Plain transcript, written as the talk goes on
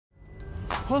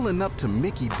Pulling up to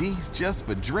Mickey D's just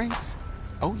for drinks?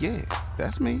 Oh yeah,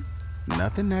 that's me.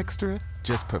 Nothing extra,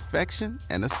 just perfection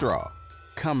and a straw.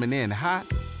 Coming in hot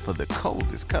for the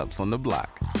coldest cups on the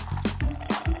block.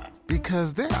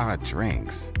 Because there are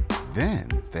drinks. Then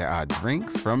there are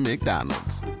drinks from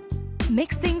McDonald's.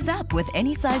 Mix things up with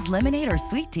any size lemonade or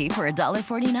sweet tea for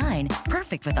 $1.49.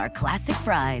 Perfect with our classic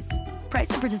fries. Price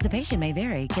and participation may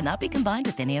vary. Cannot be combined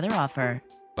with any other offer.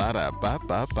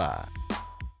 Ba-da-ba-ba-ba.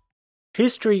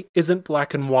 History isn't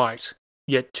black and white,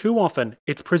 yet too often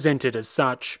it's presented as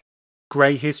such.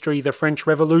 Grey History, the French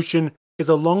Revolution, is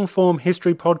a long-form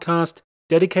history podcast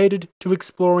dedicated to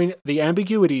exploring the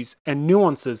ambiguities and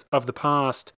nuances of the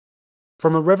past.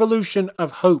 From a revolution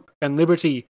of hope and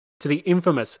liberty to the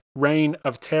infamous Reign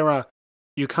of Terror,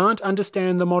 you can't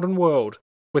understand the modern world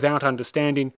without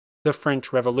understanding the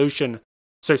French Revolution.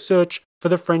 So search for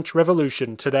the French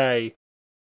Revolution today.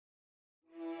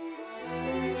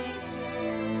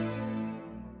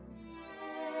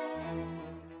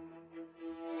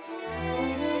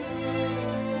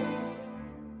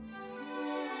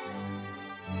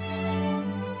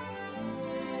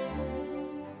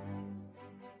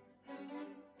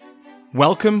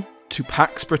 Welcome to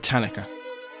Pax Britannica.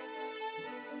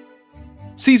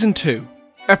 Season 2,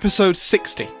 Episode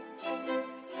 60.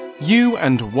 You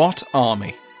and What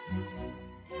Army?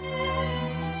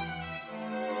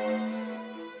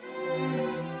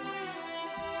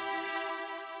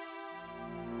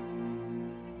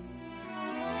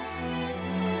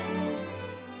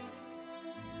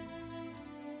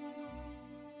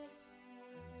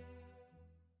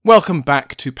 Welcome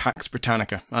back to Pax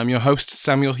Britannica. I'm your host,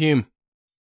 Samuel Hume.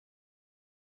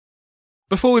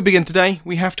 Before we begin today,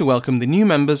 we have to welcome the new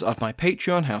members of my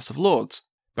Patreon House of Lords,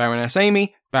 Baroness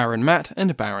Amy, Baron Matt,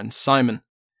 and Baron Simon.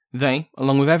 They,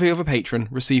 along with every other patron,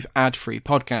 receive ad-free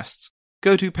podcasts.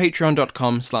 Go to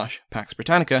patreon.com/Pax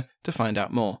Britannica to find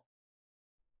out more.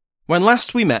 When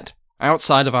last we met,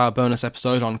 outside of our bonus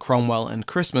episode on Cromwell and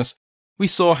Christmas, we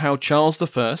saw how Charles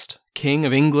I, King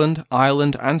of England,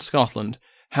 Ireland, and Scotland,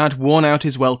 had worn out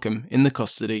his welcome in the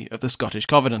custody of the Scottish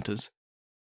Covenanters.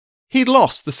 He'd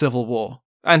lost the Civil War,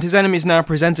 and his enemies now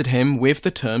presented him with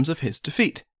the terms of his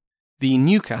defeat, the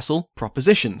Newcastle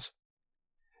Propositions.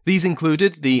 These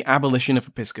included the abolition of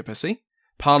episcopacy,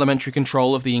 parliamentary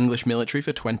control of the English military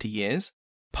for 20 years,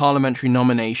 parliamentary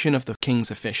nomination of the king's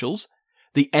officials,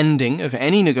 the ending of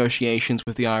any negotiations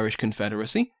with the Irish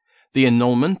Confederacy, the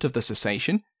annulment of the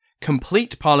cessation,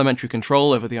 complete parliamentary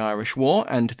control over the Irish War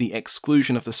and the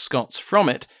exclusion of the Scots from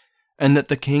it, and that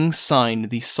the king signed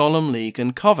the Solemn League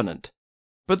and Covenant.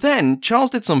 But then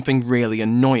Charles did something really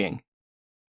annoying.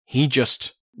 He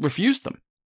just refused them.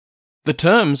 The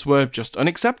terms were just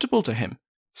unacceptable to him,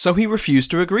 so he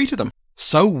refused to agree to them.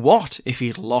 So what if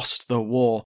he'd lost the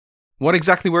war? What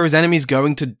exactly were his enemies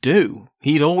going to do?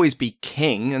 He'd always be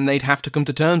king, and they'd have to come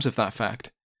to terms with that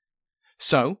fact.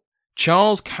 So,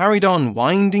 Charles carried on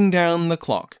winding down the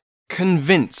clock,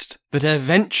 convinced that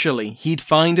eventually he'd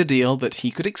find a deal that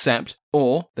he could accept,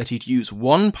 or that he'd use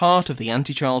one part of the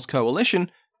anti-Charles coalition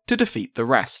to defeat the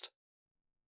rest.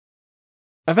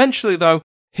 Eventually, though,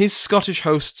 his Scottish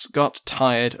hosts got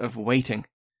tired of waiting.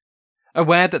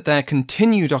 Aware that their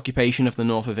continued occupation of the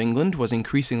north of England was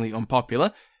increasingly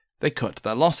unpopular, they cut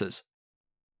their losses.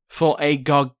 For a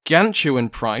gargantuan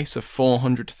price of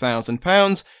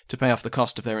 £400,000 to pay off the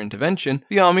cost of their intervention,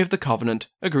 the Army of the Covenant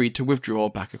agreed to withdraw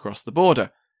back across the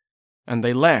border, and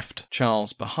they left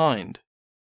Charles behind.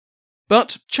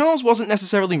 But Charles wasn't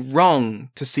necessarily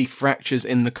wrong to see fractures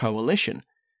in the coalition.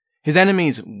 His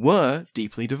enemies were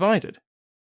deeply divided.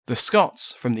 The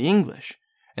Scots from the English,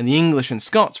 and the English and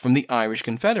Scots from the Irish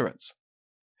Confederates.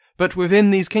 But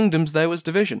within these kingdoms there was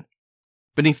division.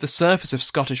 Beneath the surface of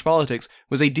Scottish politics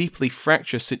was a deeply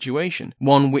fractious situation,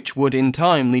 one which would in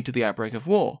time lead to the outbreak of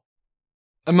war.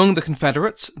 Among the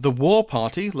Confederates, the war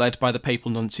party, led by the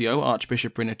papal nuncio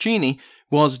Archbishop Rinuccini,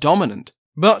 was dominant,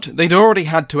 but they'd already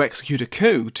had to execute a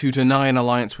coup to deny an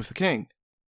alliance with the king.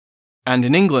 And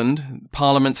in England,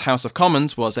 Parliament's House of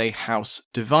Commons was a house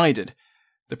divided.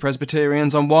 The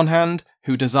Presbyterians on one hand,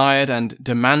 who desired and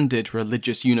demanded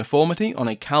religious uniformity on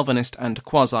a Calvinist and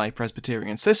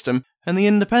quasi-Presbyterian system, and the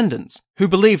Independents, who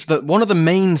believed that one of the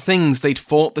main things they'd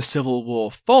fought the Civil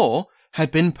War for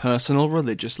had been personal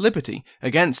religious liberty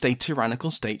against a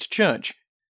tyrannical state church.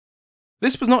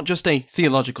 This was not just a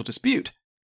theological dispute.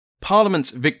 Parliament's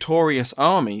victorious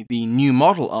army, the New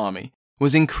Model Army,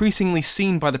 was increasingly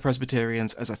seen by the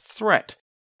Presbyterians as a threat,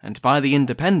 and by the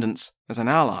Independents as an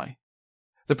ally.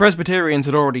 The Presbyterians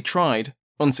had already tried,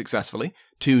 unsuccessfully,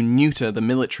 to neuter the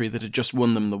military that had just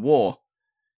won them the war.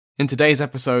 In today's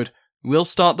episode, we'll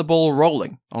start the ball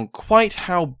rolling on quite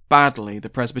how badly the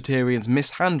Presbyterians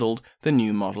mishandled the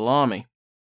new model army.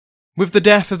 With the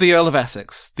death of the Earl of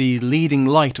Essex, the leading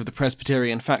light of the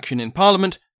Presbyterian faction in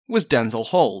Parliament was Denzil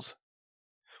Halls.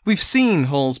 We've seen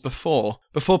Halls before.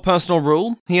 Before personal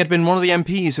rule, he had been one of the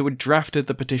MPs who had drafted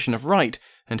the Petition of Right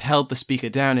and held the Speaker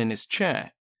down in his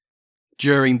chair.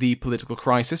 During the political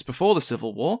crisis before the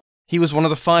Civil War, he was one of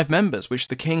the 5 members which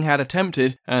the King had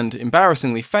attempted, and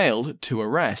embarrassingly failed, to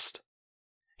arrest.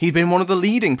 He'd been one of the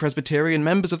leading Presbyterian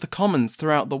members of the Commons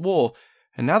throughout the war,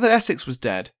 and now that Essex was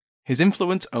dead, his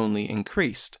influence only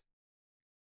increased.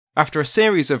 After a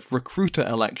series of recruiter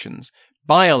elections,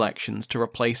 by-elections to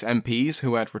replace MPs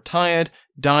who had retired,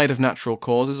 died of natural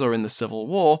causes or in the Civil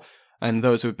War, and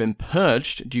those who had been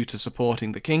purged due to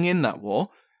supporting the King in that war,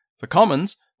 the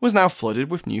Commons was now flooded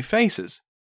with new faces.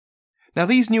 Now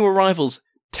these new arrivals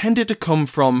tended to come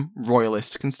from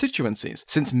royalist constituencies,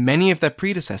 since many of their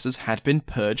predecessors had been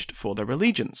purged for their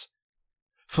allegiance.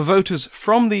 For voters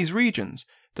from these regions,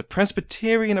 the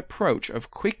Presbyterian approach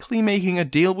of quickly making a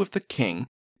deal with the King,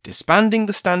 disbanding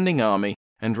the standing army,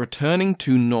 and returning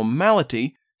to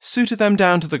normality suited them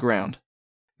down to the ground.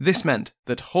 This meant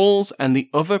that Halls and the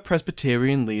other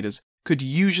Presbyterian leaders could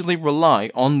usually rely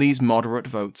on these moderate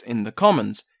votes in the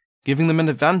Commons, giving them an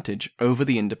advantage over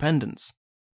the independents.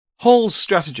 Hall's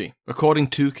strategy, according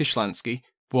to Kishlansky,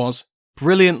 was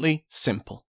brilliantly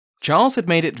simple. Charles had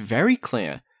made it very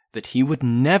clear that he would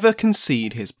never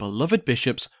concede his beloved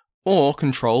bishops or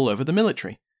control over the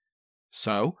military.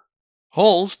 So,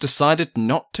 Halls decided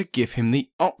not to give him the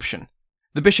option.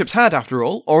 The bishops had, after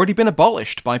all, already been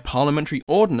abolished by parliamentary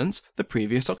ordinance the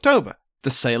previous October. The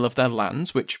sale of their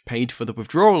lands, which paid for the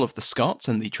withdrawal of the Scots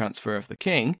and the transfer of the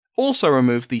King, also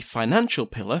removed the financial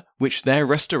pillar which their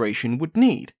restoration would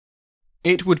need.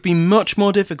 It would be much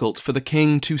more difficult for the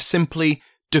King to simply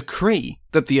decree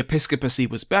that the episcopacy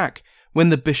was back when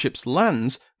the bishop's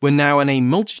lands were now in a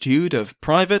multitude of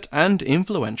private and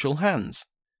influential hands.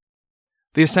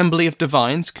 The Assembly of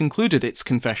Divines concluded its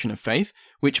confession of faith,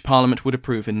 which Parliament would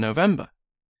approve in November.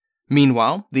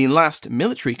 Meanwhile, the last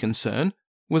military concern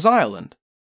was Ireland.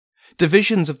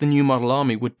 Divisions of the new model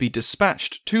army would be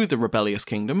dispatched to the rebellious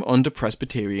kingdom under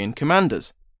Presbyterian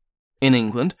commanders. In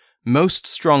England, most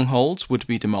strongholds would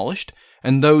be demolished,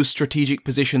 and those strategic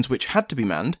positions which had to be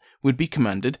manned would be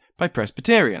commanded by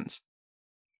Presbyterians.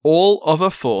 All other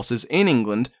forces in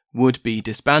England would be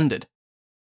disbanded.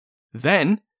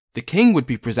 Then, the King would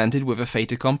be presented with a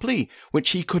fait accompli,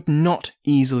 which he could not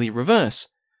easily reverse,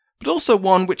 but also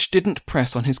one which didn't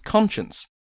press on his conscience.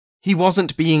 He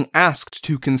wasn't being asked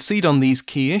to concede on these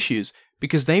key issues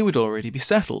because they would already be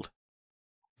settled.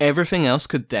 Everything else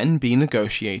could then be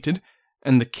negotiated,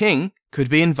 and the King could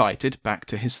be invited back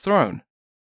to his throne.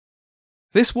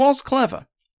 This was clever,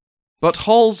 but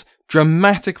Halls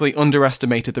dramatically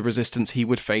underestimated the resistance he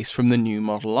would face from the new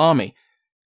model army.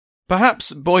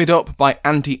 Perhaps buoyed up by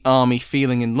anti-army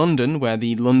feeling in London, where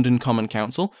the London Common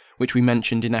Council, which we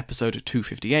mentioned in episode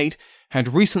 258,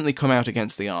 had recently come out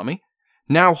against the army,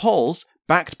 now Halls,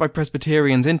 backed by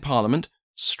Presbyterians in Parliament,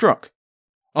 struck.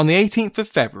 On the 18th of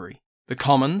February, the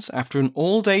Commons, after an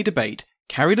all-day debate,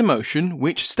 carried a motion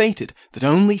which stated that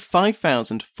only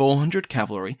 5,400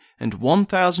 cavalry and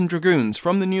 1,000 dragoons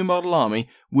from the new model army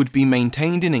would be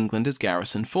maintained in England as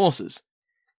garrison forces.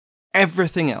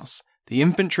 Everything else, the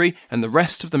infantry and the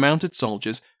rest of the mounted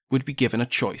soldiers, would be given a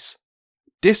choice: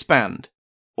 disband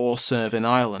or serve in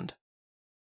Ireland.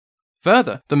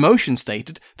 Further, the motion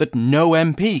stated that no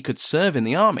MP could serve in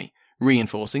the army,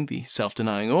 reinforcing the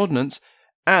self-denying ordinance,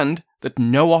 and that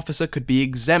no officer could be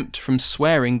exempt from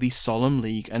swearing the Solemn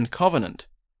League and Covenant.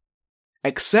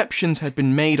 Exceptions had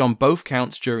been made on both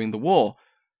counts during the war,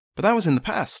 but that was in the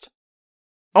past.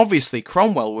 Obviously,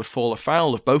 Cromwell would fall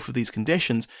afoul of both of these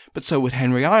conditions, but so would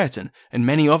Henry Ireton and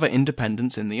many other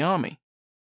independents in the army.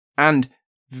 And,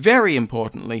 very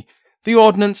importantly, the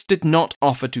ordinance did not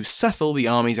offer to settle the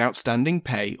army's outstanding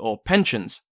pay or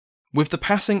pensions. With the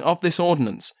passing of this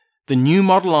ordinance, the new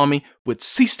model army would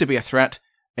cease to be a threat,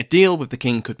 a deal with the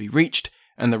King could be reached,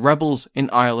 and the rebels in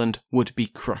Ireland would be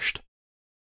crushed.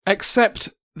 Except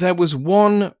there was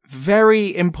one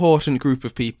very important group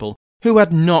of people who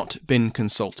had not been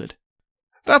consulted.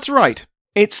 That's right,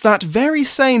 it's that very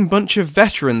same bunch of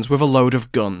veterans with a load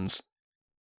of guns.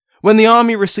 When the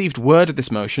army received word of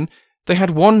this motion, they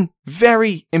had one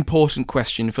very important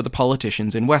question for the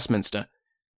politicians in Westminster.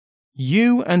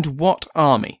 You and what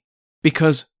army?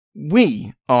 Because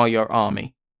we are your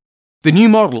army. The new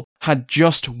model had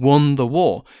just won the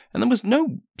war, and there was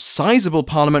no sizable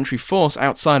parliamentary force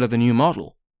outside of the new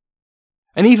model.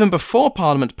 And even before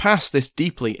Parliament passed this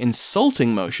deeply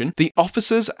insulting motion, the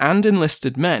officers and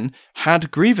enlisted men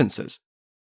had grievances.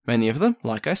 Many of them,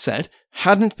 like I said,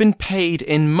 hadn't been paid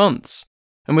in months,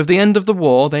 and with the end of the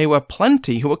war there were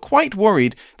plenty who were quite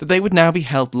worried that they would now be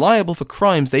held liable for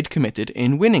crimes they'd committed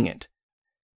in winning it.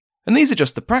 And these are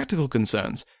just the practical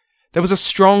concerns. There was a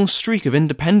strong streak of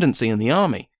independency in the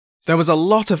army. There was a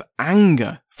lot of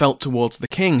anger felt towards the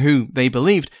king, who, they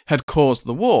believed, had caused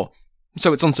the war.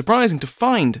 So it's unsurprising to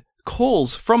find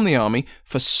calls from the army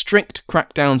for strict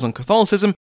crackdowns on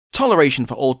Catholicism, toleration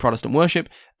for all Protestant worship,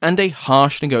 and a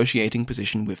harsh negotiating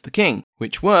position with the king,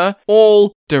 which were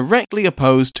all directly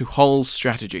opposed to Hull's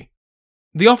strategy.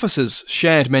 The officers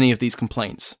shared many of these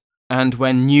complaints, and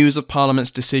when news of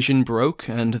Parliament's decision broke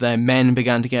and their men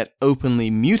began to get openly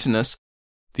mutinous,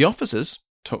 the officers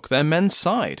took their men's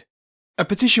side. A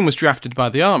petition was drafted by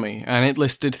the army, and it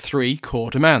listed 3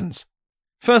 core demands.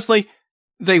 Firstly,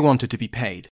 they wanted to be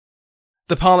paid.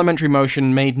 The parliamentary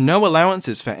motion made no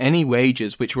allowances for any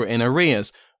wages which were in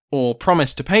arrears, or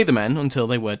promised to pay the men until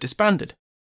they were disbanded.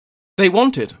 They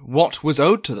wanted what was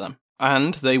owed to them,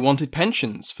 and they wanted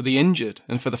pensions for the injured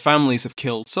and for the families of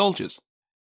killed soldiers.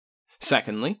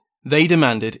 Secondly, they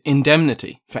demanded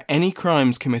indemnity for any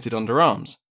crimes committed under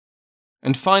arms.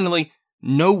 And finally,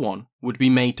 no one would be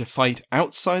made to fight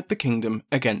outside the kingdom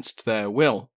against their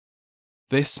will.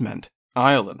 This meant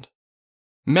Ireland.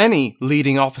 Many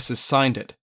leading officers signed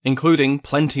it, including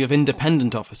plenty of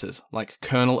independent officers like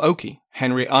Colonel Oakey,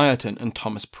 Henry Ireton, and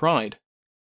Thomas Pride.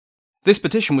 This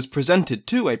petition was presented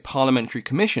to a parliamentary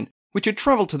commission which had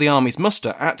travelled to the army's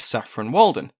muster at Saffron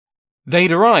Walden.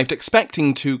 They'd arrived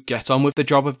expecting to get on with the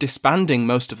job of disbanding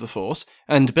most of the force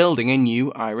and building a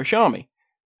new Irish army.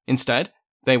 Instead,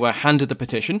 they were handed the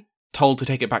petition, told to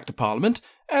take it back to Parliament,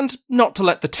 and not to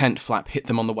let the tent flap hit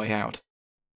them on the way out.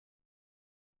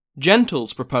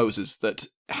 Gentles proposes that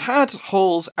had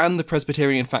Hall's and the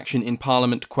Presbyterian faction in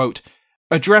Parliament, quote,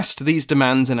 addressed these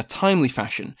demands in a timely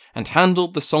fashion and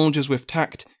handled the soldiers with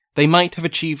tact, they might have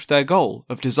achieved their goal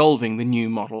of dissolving the new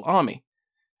model army.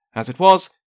 As it was,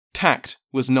 tact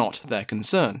was not their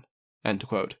concern. End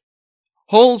quote.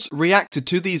 Hall's reacted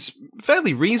to these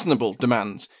fairly reasonable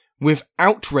demands with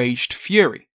outraged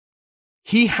fury.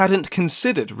 He hadn't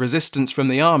considered resistance from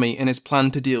the army in his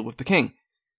plan to deal with the king.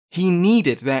 He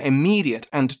needed their immediate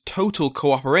and total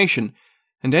cooperation,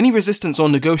 and any resistance or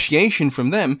negotiation from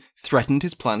them threatened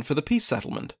his plan for the peace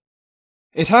settlement.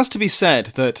 It has to be said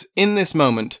that, in this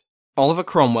moment, Oliver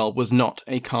Cromwell was not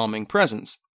a calming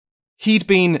presence. He'd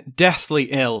been deathly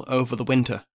ill over the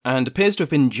winter, and appears to have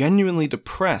been genuinely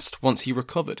depressed once he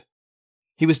recovered.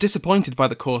 He was disappointed by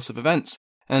the course of events,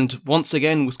 and once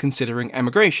again was considering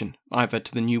emigration, either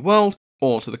to the New World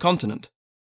or to the continent.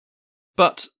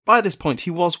 But by this point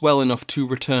he was well enough to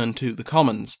return to the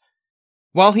Commons.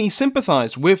 While he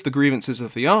sympathised with the grievances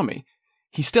of the army,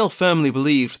 he still firmly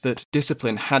believed that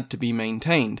discipline had to be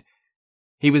maintained.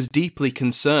 He was deeply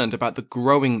concerned about the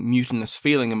growing mutinous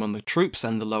feeling among the troops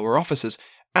and the lower officers,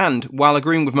 and, while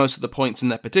agreeing with most of the points in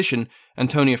their petition,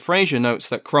 Antonia Fraser notes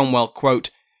that Cromwell,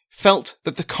 quote, felt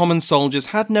that the common soldiers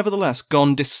had nevertheless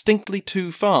gone distinctly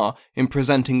too far in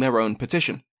presenting their own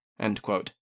petition. End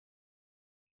quote.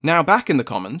 Now back in the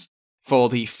Commons, for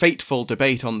the fateful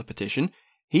debate on the petition,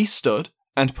 he stood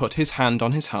and put his hand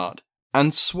on his heart,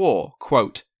 and swore,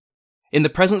 quote, in the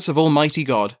presence of Almighty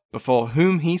God, before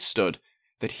whom he stood,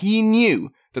 that he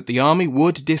knew that the army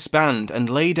would disband and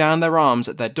lay down their arms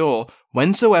at their door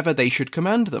whensoever they should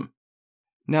command them.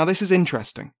 Now this is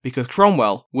interesting, because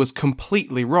Cromwell was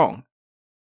completely wrong.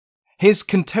 His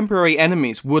contemporary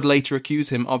enemies would later accuse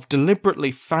him of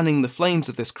deliberately fanning the flames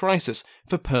of this crisis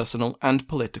for personal and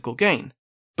political gain.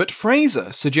 But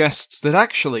Fraser suggests that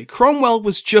actually Cromwell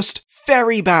was just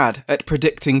very bad at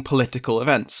predicting political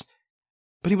events.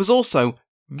 But he was also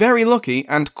very lucky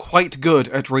and quite good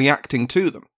at reacting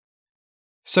to them.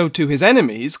 So to his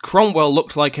enemies, Cromwell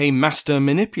looked like a master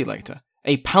manipulator,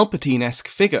 a Palpatine-esque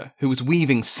figure who was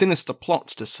weaving sinister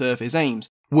plots to serve his aims,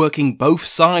 working both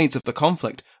sides of the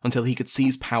conflict until he could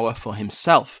seize power for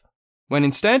himself, when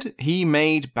instead he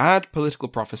made bad political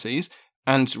prophecies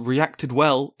and reacted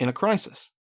well in a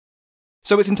crisis.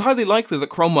 So it's entirely likely that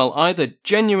Cromwell either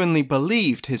genuinely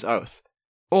believed his oath,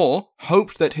 or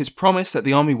hoped that his promise that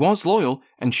the army was loyal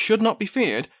and should not be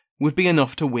feared would be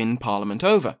enough to win Parliament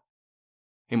over.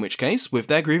 In which case, with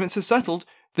their grievances settled,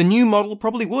 the new model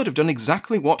probably would have done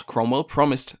exactly what Cromwell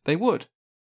promised they would.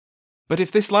 But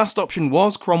if this last option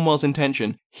was Cromwell's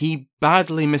intention, he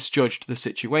badly misjudged the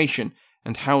situation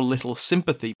and how little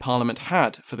sympathy Parliament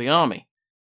had for the army.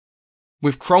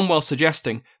 With Cromwell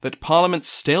suggesting that Parliament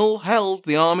still held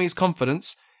the army's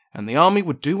confidence and the army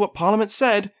would do what Parliament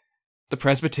said, the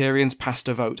Presbyterians passed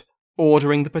a vote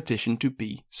ordering the petition to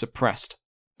be suppressed.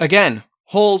 Again,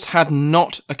 Hall's had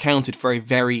not accounted for a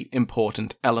very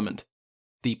important element: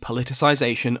 the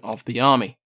politicisation of the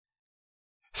army.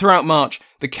 Throughout March,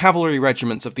 the cavalry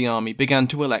regiments of the army began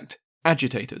to elect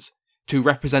agitators to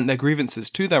represent their grievances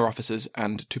to their officers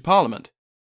and to Parliament.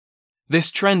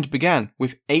 This trend began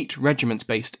with 8 regiments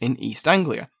based in East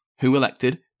Anglia, who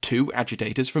elected 2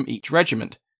 agitators from each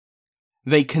regiment.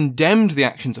 They condemned the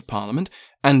actions of Parliament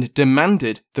and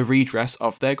demanded the redress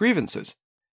of their grievances.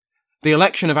 The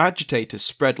election of agitators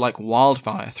spread like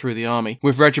wildfire through the army,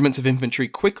 with regiments of infantry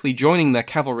quickly joining their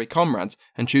cavalry comrades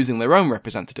and choosing their own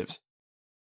representatives.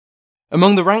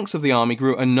 Among the ranks of the army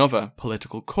grew another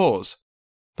political cause: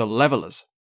 the Levellers.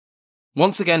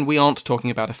 Once again, we aren't talking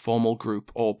about a formal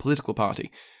group or political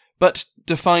party, but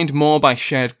defined more by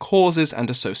shared causes and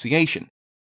association.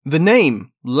 The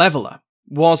name Leveller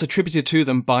was attributed to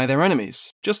them by their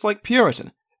enemies, just like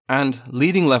Puritan, and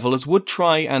leading Levellers would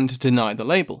try and deny the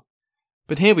label.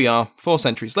 But here we are, 4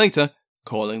 centuries later,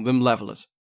 calling them Levellers.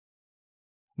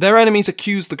 Their enemies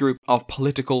accused the group of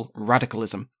political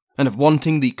radicalism, and of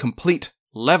wanting the complete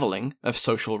levelling of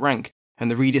social rank,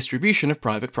 and the redistribution of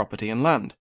private property and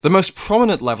land. The most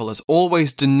prominent Levellers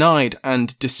always denied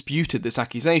and disputed this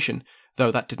accusation,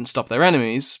 though that didn't stop their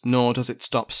enemies, nor does it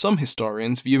stop some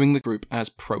historians viewing the group as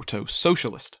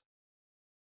proto-socialist.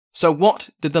 So what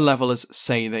did the Levellers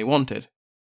say they wanted?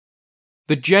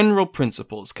 The general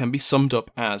principles can be summed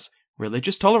up as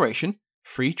religious toleration,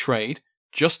 free trade,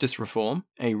 justice reform,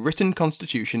 a written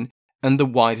constitution, and the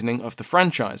widening of the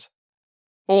franchise.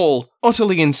 All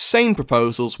utterly insane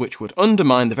proposals which would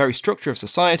undermine the very structure of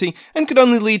society and could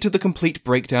only lead to the complete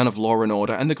breakdown of law and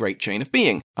order and the great chain of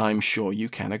being. I'm sure you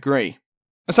can agree.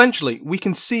 Essentially, we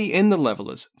can see in the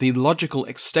Levellers the logical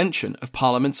extension of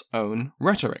Parliament's own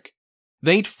rhetoric.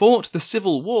 They'd fought the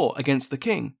civil war against the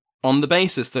king on the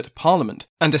basis that Parliament,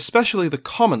 and especially the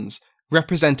Commons,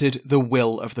 represented the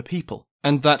will of the people,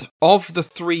 and that of the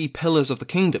 3 pillars of the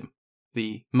kingdom,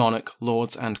 the monarch,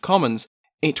 lords, and commons,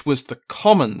 it was the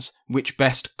Commons which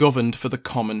best governed for the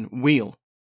common weal.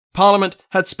 Parliament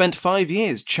had spent 5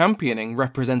 years championing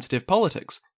representative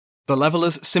politics. The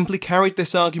Levellers simply carried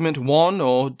this argument 1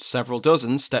 or several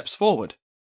dozen steps forward.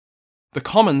 The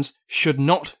Commons should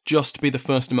not just be the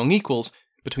first among equals,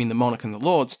 between the monarch and the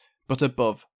lords, but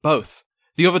above both.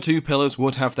 The other 2 pillars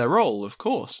would have their role, of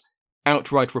course.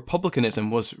 Outright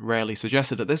republicanism was rarely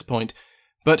suggested at this point,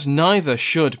 but neither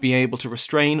should be able to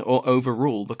restrain or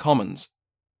overrule the Commons.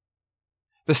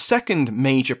 The second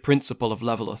major principle of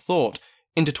Leveller thought,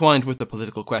 intertwined with the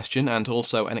political question and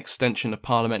also an extension of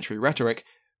parliamentary rhetoric,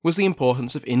 was the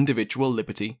importance of individual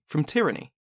liberty from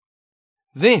tyranny.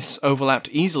 This overlapped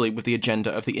easily with the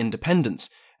agenda of the Independents,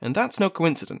 and that's no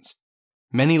coincidence.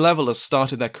 Many Levellers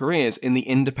started their careers in the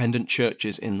independent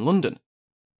churches in London.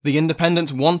 The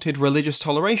Independents wanted religious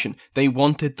toleration. They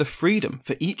wanted the freedom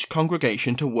for each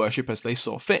congregation to worship as they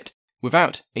saw fit,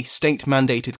 without a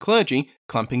state-mandated clergy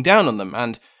clamping down on them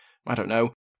and,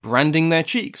 branding their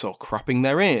cheeks or cropping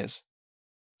their ears.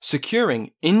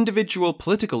 Securing individual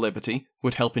political liberty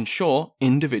would help ensure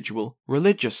individual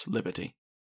religious liberty.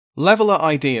 Leveller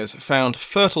ideas found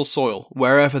fertile soil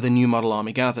wherever the new model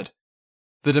army gathered.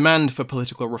 The demand for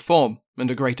political reform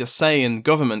and a greater say in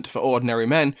government for ordinary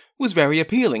men was very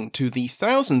appealing to the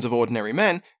thousands of ordinary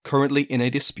men currently in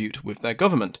a dispute with their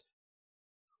government.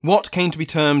 What came to be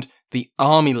termed the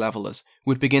army Levellers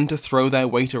would begin to throw their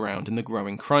weight around in the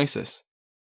growing crisis.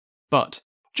 But,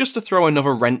 just to throw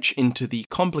another wrench into the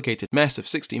complicated mess of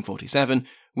 1647,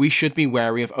 we should be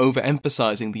wary of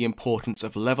overemphasising the importance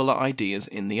of Leveller ideas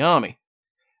in the army.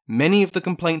 Many of the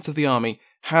complaints of the army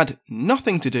had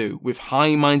nothing to do with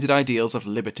high-minded ideals of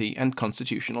liberty and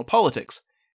constitutional politics.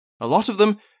 A lot of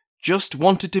them just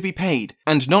wanted to be paid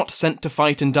and not sent to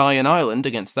fight and die in Ireland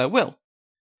against their will.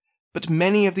 But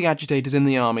many of the agitators in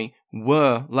the army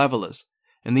were Levellers,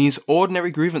 and these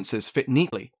ordinary grievances fit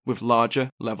neatly with larger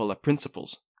Leveller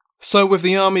principles. So with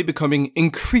the army becoming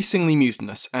increasingly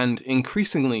mutinous and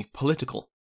increasingly political,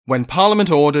 when Parliament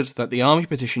ordered that the army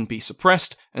petition be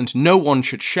suppressed and no one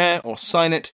should share or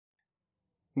sign it,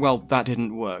 well, that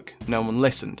didn't work. No one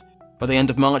listened. By the end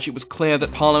of March, it was clear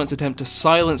that Parliament's attempt to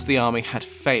silence the army had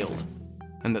failed,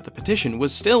 and that the petition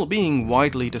was still being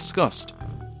widely discussed.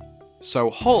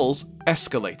 So Hall's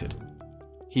escalated.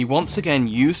 He once again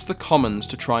used the Commons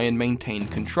to try and maintain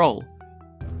control.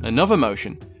 Another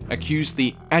motion accused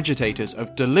the agitators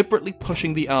of deliberately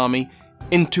pushing the army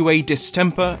into a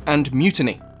distemper and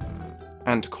mutiny,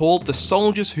 and called the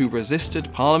soldiers who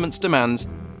resisted Parliament's demands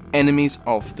enemies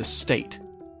of the state.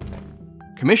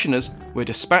 commissioners were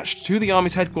dispatched to the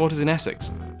army's headquarters in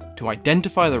Essex to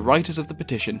identify the writers of the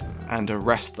petition and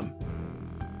arrest them.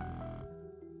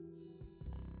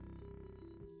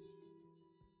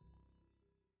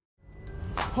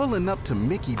 Pulling up to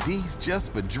Mickey D's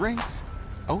just for drinks?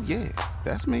 Oh yeah,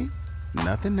 that's me.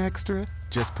 Nothing extra,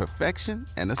 just perfection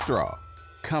and a straw.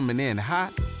 Coming in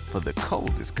hot for the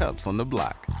coldest cups on the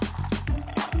block.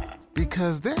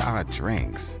 Because there are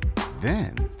drinks.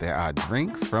 Then there are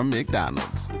drinks from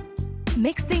McDonald's.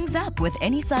 Mix things up with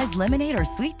any size lemonade or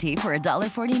sweet tea for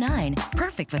 $1.49.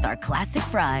 Perfect with our classic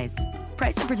fries.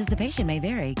 Price and participation may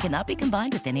vary. Cannot be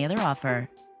combined with any other offer.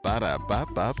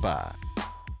 Ba-da-ba-ba-ba.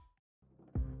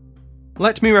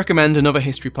 Let me recommend another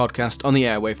history podcast on the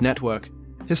Airwave Network.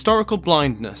 Historical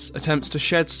Blindness attempts to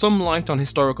shed some light on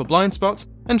historical blind spots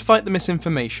and fight the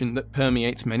misinformation that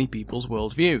permeates many people's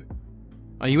worldview.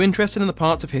 Are you interested in the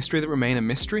parts of history that remain a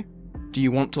mystery? Do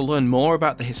you want to learn more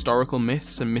about the historical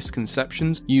myths and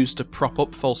misconceptions used to prop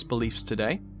up false beliefs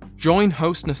today? Join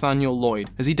host Nathaniel Lloyd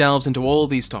as he delves into all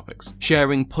these topics,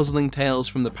 sharing puzzling tales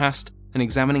from the past and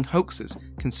examining hoaxes,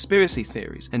 conspiracy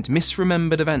theories, and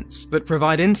misremembered events that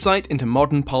provide insight into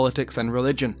modern politics and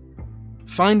religion.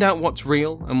 Find out what's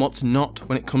real and what's not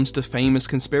when it comes to famous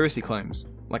conspiracy claims,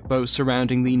 like those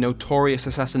surrounding the notorious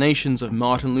assassinations of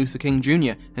Martin Luther King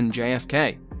Jr. and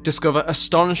JFK. Discover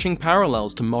astonishing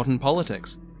parallels to modern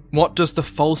politics. What does the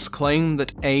false claim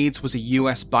that AIDS was a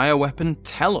US bioweapon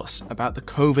tell us about the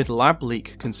COVID lab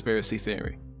leak conspiracy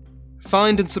theory?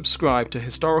 Find and subscribe to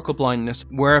Historical Blindness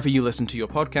wherever you listen to your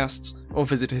podcasts, or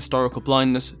visit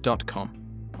historicalblindness.com.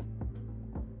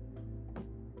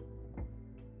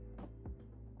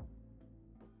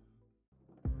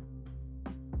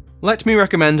 Let me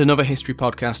recommend another history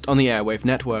podcast on the Airwave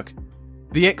Network,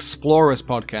 The Explorers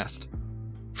Podcast.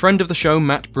 Friend of the show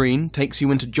Matt Breen takes you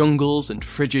into jungles and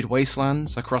frigid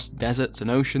wastelands, across deserts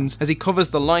and oceans, as he covers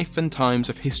the life and times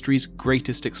of history's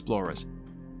greatest explorers.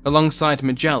 Alongside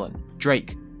Magellan,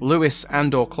 Drake, Lewis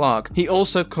and/or Clark, he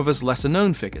also covers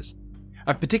lesser-known figures.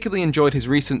 I've particularly enjoyed his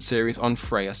recent series on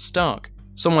Freya Stark,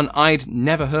 someone I'd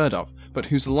never heard of, but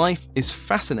whose life is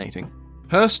fascinating.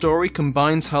 Her story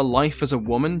combines her life as a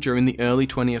woman during the early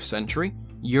 20th century,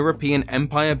 European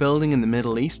empire building in the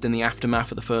Middle East in the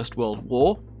aftermath of the First World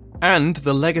War, and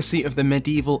the legacy of the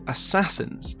medieval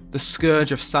assassins, the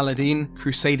scourge of Saladin,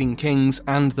 crusading kings,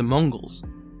 and the Mongols.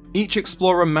 Each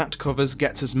explorer Matt covers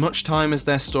gets as much time as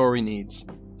their story needs.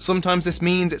 Sometimes this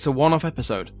means it's a one-off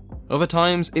episode, other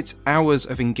times it's hours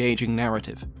of engaging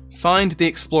narrative. Find the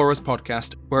Explorers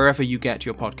Podcast wherever you get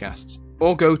your podcasts,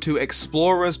 or go to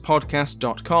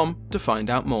explorerspodcast.com to find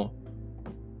out more.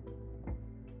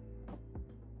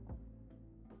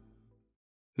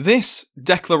 This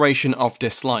declaration of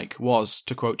dislike was,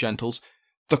 to quote Gentles,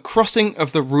 the crossing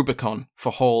of the Rubicon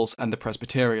for Halls and the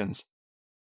Presbyterians.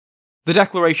 The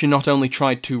declaration not only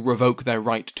tried to revoke their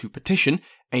right to petition,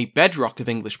 a bedrock of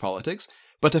English politics,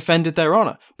 but offended their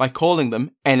honour by calling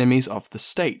them enemies of the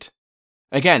state.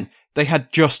 Again, they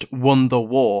had just won the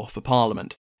war for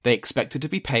Parliament. They expected to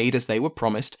be paid as they were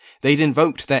promised, they'd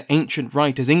invoked their ancient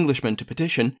right as Englishmen to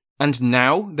petition, and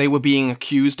now they were being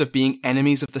accused of being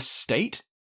enemies of the state?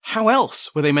 How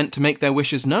else were they meant to make their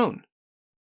wishes known?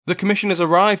 The commissioners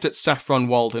arrived at Saffron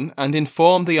Walden and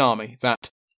informed the army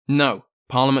that, no,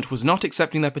 Parliament was not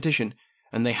accepting their petition,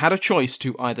 and they had a choice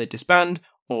to either disband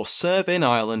or serve in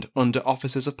Ireland under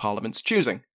officers of Parliament's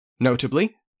choosing.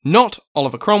 Notably, not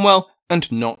Oliver Cromwell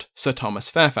and not Sir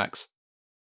Thomas Fairfax.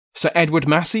 Sir Edward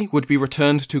Massey would be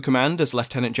returned to command as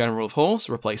Lieutenant General of Horse,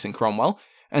 replacing Cromwell,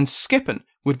 and Skippon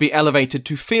would be elevated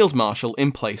to Field Marshal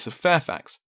in place of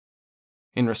Fairfax.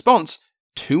 In response,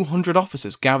 200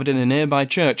 officers gathered in a nearby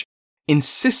church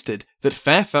insisted that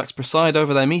Fairfax preside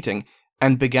over their meeting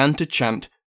and began to chant,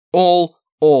 all,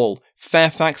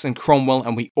 Fairfax and Cromwell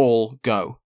and we all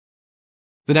go.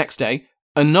 The next day,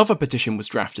 another petition was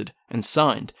drafted and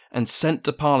signed and sent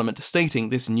to Parliament stating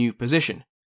this new position.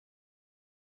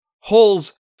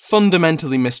 Halls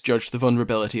fundamentally misjudged the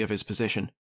vulnerability of his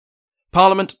position.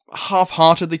 Parliament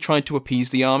half-heartedly tried to appease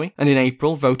the army, and in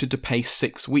April voted to pay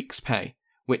 6 weeks' pay,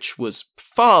 which was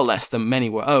far less than many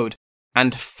were owed,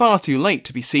 and far too late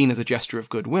to be seen as a gesture of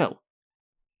goodwill.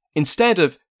 Instead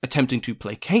of attempting to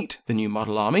placate the new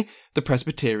model army, the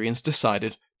Presbyterians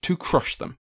decided to crush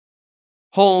them.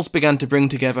 Halls began to bring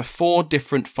together 4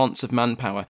 different fonts of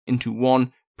manpower into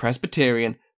one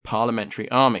Presbyterian parliamentary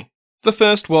army. The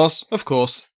first was, of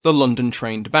course, the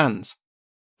London-trained bands.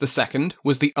 The second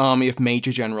was the army of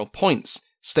Major General Points,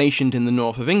 stationed in the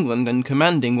north of England and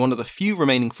commanding one of the few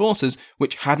remaining forces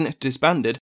which hadn't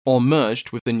disbanded or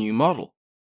merged with the new model.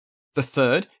 The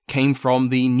third came from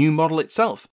the new model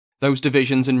itself, those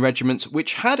divisions and regiments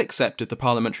which had accepted the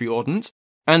parliamentary ordinance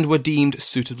and were deemed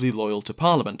suitably loyal to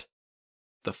Parliament.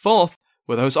 The fourth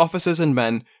were those officers and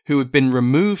men who had been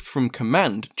removed from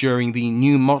command during the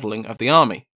new modelling of the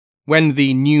army. When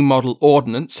the new model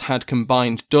ordnance had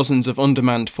combined dozens of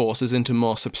undermanned forces into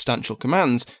more substantial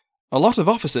commands, a lot of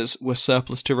officers were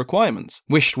surplus to requirements,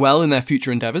 wished well in their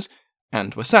future endeavours,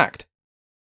 and were sacked.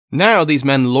 Now these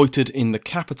men loitered in the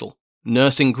capital,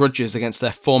 nursing grudges against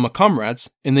their former comrades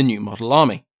in the new model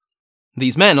army.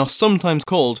 These men are sometimes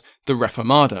called the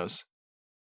Reformados.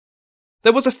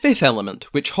 There was a fifth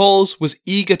element which Hawes was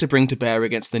eager to bring to bear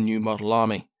against the new model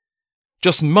army.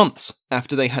 Just months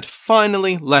after they had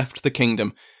finally left the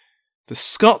kingdom, the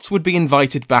Scots would be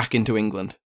invited back into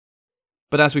England.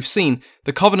 But as we've seen,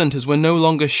 the Covenanters were no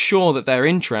longer sure that their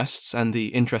interests, and the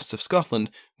interests of Scotland,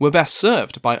 were best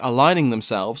served by aligning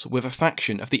themselves with a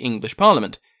faction of the English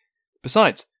Parliament.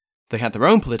 Besides, they had their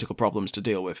own political problems to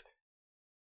deal with.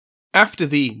 After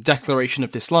the declaration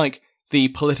of dislike, the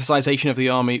politicisation of the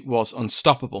army was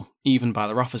unstoppable, even by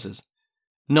their officers.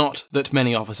 Not that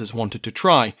many officers wanted to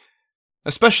try.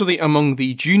 Especially among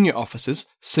the junior officers,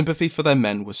 sympathy for their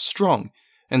men was strong,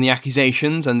 and the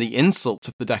accusations and the insults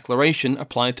of the declaration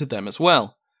applied to them as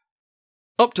well.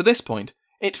 Up to this point,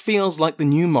 it feels like the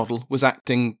new model was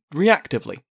acting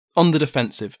reactively, on the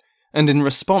defensive, and in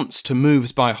response to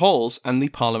moves by Hawes and the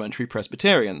parliamentary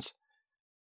Presbyterians.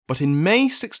 But in May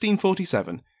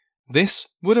 1647, this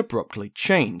would abruptly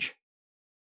change.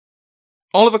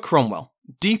 Oliver Cromwell,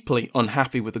 deeply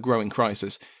unhappy with the growing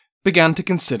crisis, began to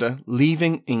consider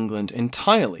leaving England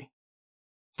entirely.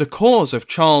 The cause of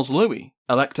Charles Louis,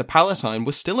 Elector Palatine,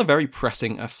 was still a very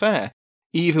pressing affair,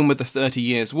 even with the 30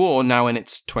 Years' War now in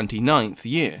its 29th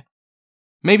year.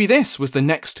 Maybe this was the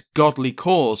next godly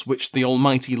cause which the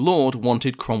Almighty Lord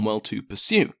wanted Cromwell to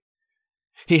pursue.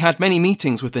 He had many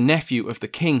meetings with the nephew of the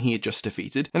king he had just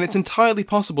defeated, and it's entirely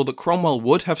possible that Cromwell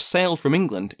would have sailed from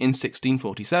England in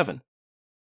 1647.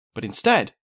 But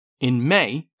instead, in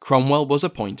May, Cromwell was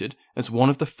appointed as one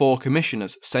of the 4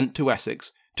 commissioners sent to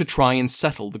Essex to try and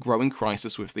settle the growing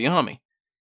crisis with the army.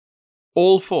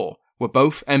 All 4 were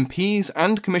both MPs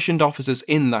and commissioned officers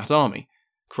in that army: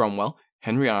 Cromwell,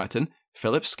 Henry Ireton,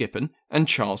 Philip Skippon, and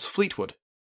Charles Fleetwood.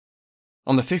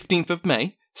 On the 15th of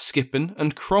May, Skippon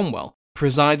and Cromwell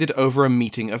presided over a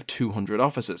meeting of 200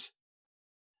 officers.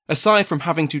 Aside from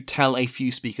having to tell a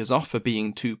few speakers off for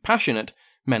being too passionate,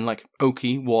 men like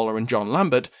Oakey, Waller, and John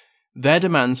Lambert, their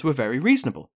demands were very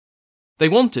reasonable. They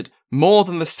wanted more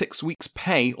than the 6 weeks'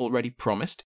 pay already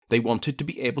promised. They wanted to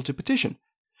be able to petition.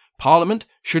 Parliament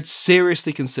should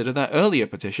seriously consider their earlier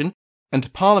petition,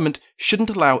 and Parliament shouldn't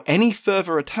allow any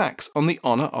further attacks on the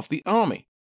honour of the army.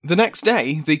 The next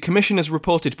day, the commissioners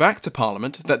reported back to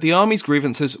Parliament that the army's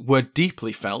grievances were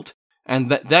deeply felt, and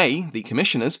that they, the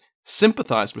commissioners,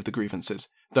 sympathised with the grievances,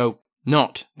 though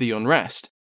not the unrest,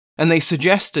 and they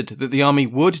suggested that the army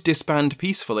would disband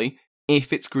peacefully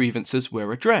if its grievances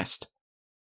were addressed.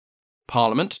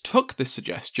 Parliament took this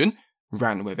suggestion,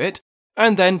 ran with it,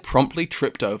 and then promptly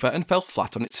tripped over and fell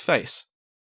flat on its face.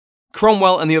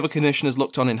 Cromwell and the other commissioners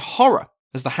looked on in horror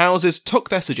as the Houses took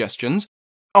their suggestions,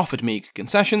 offered meagre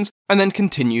concessions, and then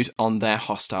continued on their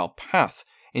hostile path,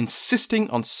 insisting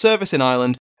on service in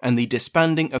Ireland and the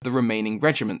disbanding of the remaining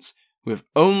regiments, with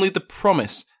only the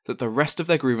promise that the rest of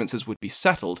their grievances would be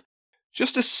settled,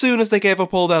 just as soon as they gave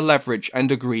up all their leverage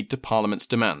and agreed to Parliament's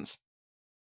demands.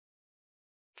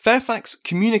 Fairfax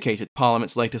communicated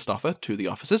Parliament's latest offer to the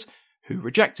officers, who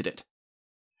rejected it.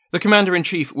 The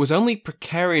Commander-in-Chief was only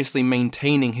precariously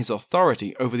maintaining his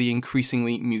authority over the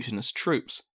increasingly mutinous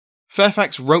troops.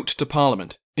 Fairfax wrote to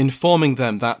Parliament, informing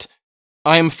them that,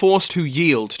 "I am forced to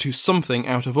yield to something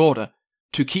out of order,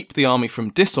 to keep the army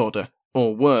from disorder,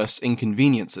 or worse,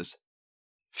 inconveniences."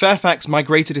 Fairfax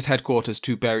migrated his headquarters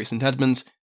to Bury St Edmunds,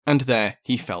 and there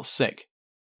he fell sick.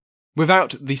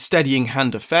 Without the steadying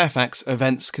hand of Fairfax,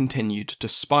 events continued to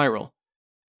spiral.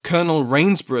 Colonel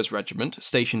Rainsborough's regiment,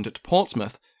 stationed at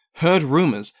Portsmouth, heard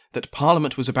rumours that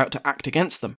Parliament was about to act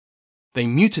against them. They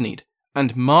mutinied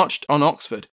and marched on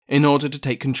Oxford in order to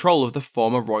take control of the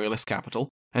former royalist capital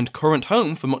and current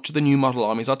home for much of the new model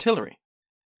army's artillery.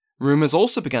 Rumours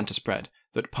also began to spread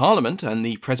that Parliament and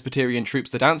the Presbyterian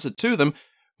troops that answered to them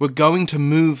were going to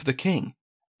move the king,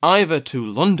 either to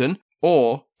London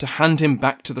or to hand him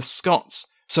back to the Scots,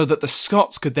 so that the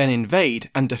Scots could then invade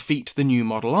and defeat the new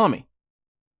model army.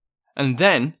 And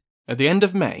then, at the end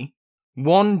of May,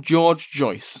 one George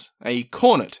Joyce, a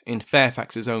cornet in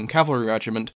Fairfax's own cavalry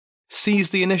regiment,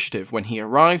 seized the initiative when he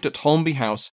arrived at Holmby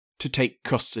House to take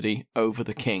custody over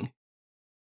the king.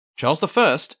 Charles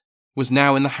I was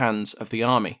now in the hands of the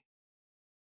army.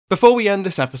 Before we end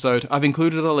this episode, I've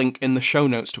included a link in the show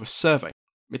notes to a survey.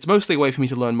 It's mostly a way for me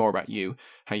to learn more about you,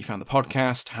 how you found the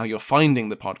podcast, how you're finding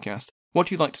the podcast, what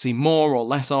you'd like to see more or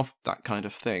less of, that kind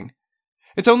of thing.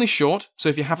 It's only short, so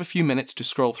if you have a few minutes to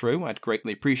scroll through, I'd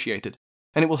greatly appreciate it,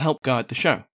 and it will help guide the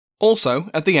show. Also,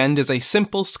 at the end is a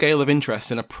simple scale of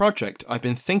interest in a project I've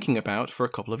been thinking about for a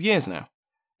couple of years now.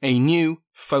 A new,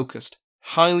 focused,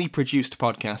 highly produced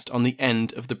podcast on the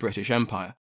end of the British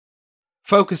Empire.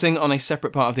 Focusing on a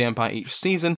separate part of the Empire each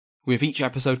season, with each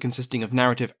episode consisting of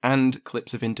narrative and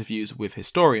clips of interviews with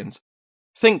historians.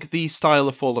 Think the style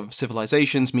of Fall of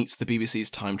Civilizations meets the BBC's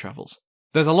time travels.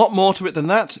 There's a lot more to it than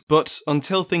that, but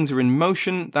until things are in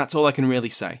motion, that's all I can really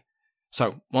say.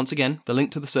 So, once again, the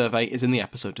link to the survey is in the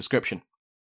episode description.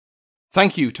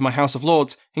 Thank you to my House of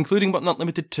Lords, including but not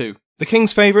limited to the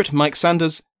King's Favourite, Mike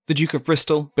Sanders, the Duke of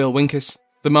Bristol, Bill Winkis,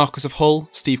 the Marquess of Hull,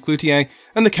 Steve Cloutier,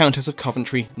 and the Countess of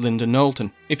Coventry, Linda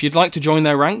Knowlton. If you'd like to join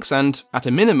their ranks and, at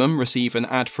a minimum, receive an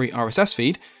ad-free RSS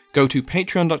feed, go to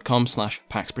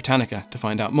patreon.com/Pax Britannica to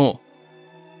find out more.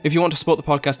 If you want to support the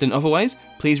podcast in other ways,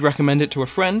 please recommend it to a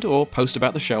friend or post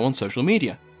about the show on social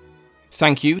media.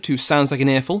 Thank you to Sounds Like an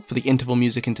Earful for the interval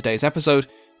music in today's episode,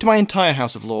 to my entire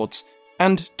House of Lords,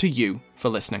 and to you for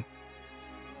listening.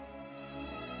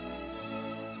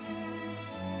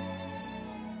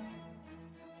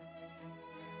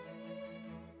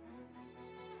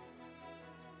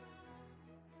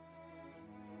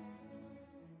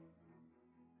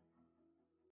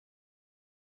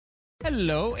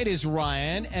 Hello, it is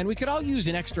Ryan, and we could all use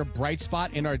an extra bright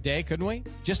spot in our day, couldn't we?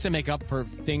 Just to make up for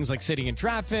things like sitting in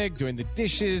traffic, doing the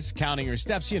dishes, counting your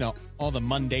steps, all the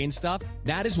mundane stuff.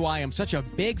 That is why I'm such a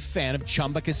big fan of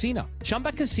Chumba Casino.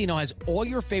 Chumba Casino has all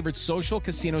your favorite social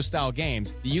casino-style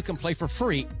games that you can play for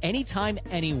free anytime,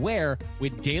 anywhere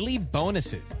with daily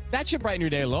bonuses. That should brighten your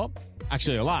day a little.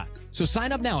 Actually, a lot. So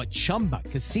sign up now at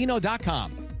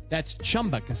ChumbaCasino.com. That's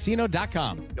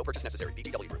ChumbaCasino.com. No purchase necessary.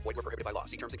 VGW Group. Void where prohibited by law.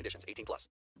 See terms and conditions. 18+.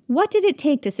 What did it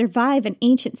take to survive an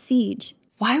ancient siege?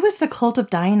 Why was the cult of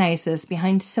Dionysus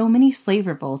behind so many slave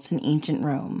revolts in ancient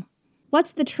Rome?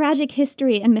 What's the tragic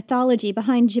history and mythology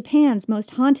behind Japan's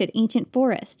most haunted ancient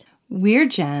forest? We're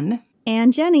Jen.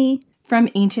 And Jenny. From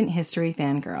Ancient History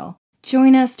Fangirl.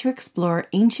 Join us to explore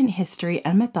ancient history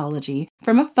and mythology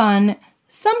from a fun,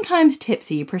 sometimes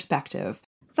tipsy perspective.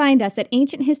 Find us at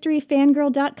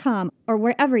ancienthistoryfangirl.com or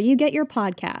wherever you get your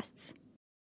podcasts.